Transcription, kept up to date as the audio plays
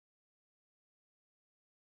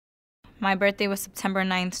My birthday was September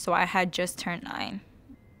 9th, so I had just turned 9.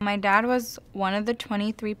 My dad was one of the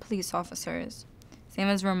 23 police officers. His name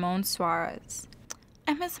is Ramon Suarez.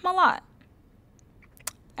 I miss him a lot.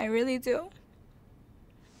 I really do.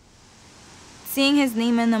 Seeing his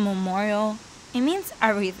name in the memorial, it means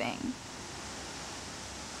everything.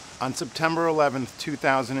 On September 11th,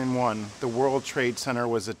 2001, the World Trade Center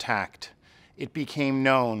was attacked. It became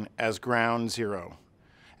known as Ground Zero.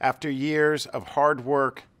 After years of hard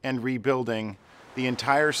work and rebuilding, the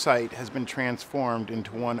entire site has been transformed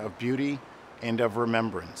into one of beauty and of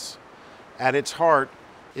remembrance. At its heart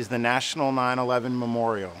is the National 9/11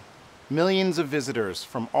 Memorial. Millions of visitors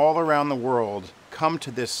from all around the world come to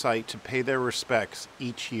this site to pay their respects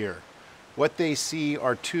each year. What they see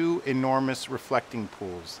are two enormous reflecting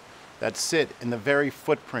pools that sit in the very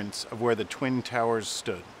footprints of where the Twin Towers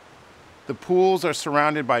stood. The pools are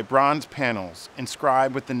surrounded by bronze panels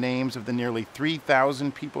inscribed with the names of the nearly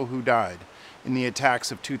 3,000 people who died in the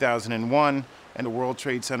attacks of 2001 and the World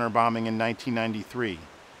Trade Center bombing in 1993.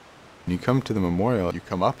 When you come to the memorial, you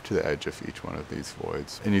come up to the edge of each one of these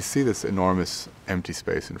voids, and you see this enormous empty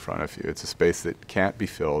space in front of you. It's a space that can't be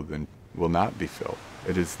filled and will not be filled.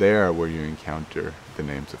 It is there where you encounter the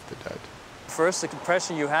names of the dead. First, the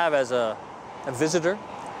impression you have as a visitor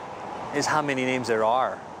is how many names there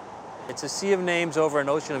are. It's a sea of names over an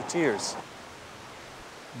ocean of tears.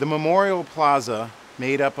 The Memorial Plaza,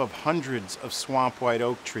 made up of hundreds of swamp white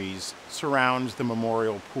oak trees, surrounds the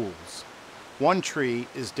memorial pools. One tree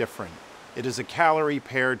is different. It is a Callery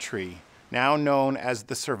pear tree, now known as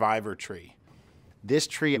the Survivor Tree. This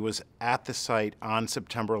tree was at the site on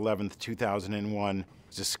September 11th, 2001. It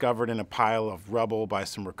was discovered in a pile of rubble by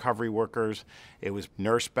some recovery workers. It was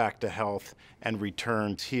nursed back to health and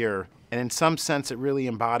returned here. And in some sense, it really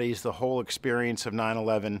embodies the whole experience of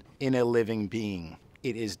 9/11 in a living being.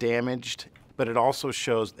 It is damaged, but it also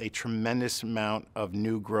shows a tremendous amount of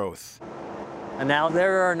new growth. And now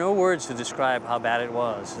there are no words to describe how bad it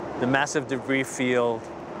was. The massive debris field,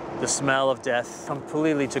 the smell of death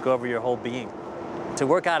completely took over your whole being. To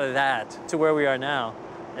work out of that to where we are now,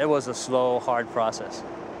 it was a slow, hard process.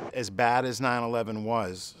 As bad as 9/11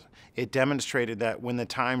 was, it demonstrated that when the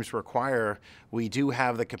times require, we do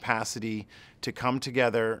have the capacity to come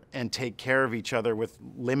together and take care of each other with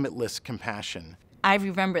limitless compassion. I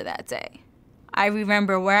remember that day. I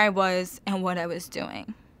remember where I was and what I was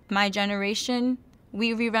doing. My generation,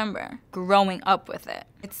 we remember growing up with it.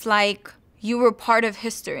 It's like you were part of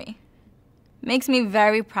history. Makes me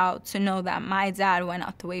very proud to know that my dad went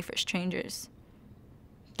out the way for strangers.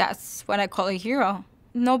 That's what I call a hero.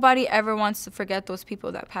 Nobody ever wants to forget those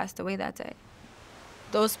people that passed away that day.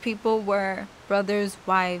 Those people were brothers,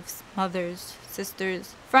 wives, mothers,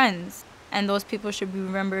 sisters, friends, and those people should be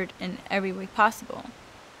remembered in every way possible.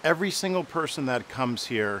 Every single person that comes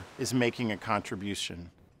here is making a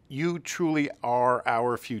contribution. You truly are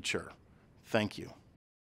our future. Thank you.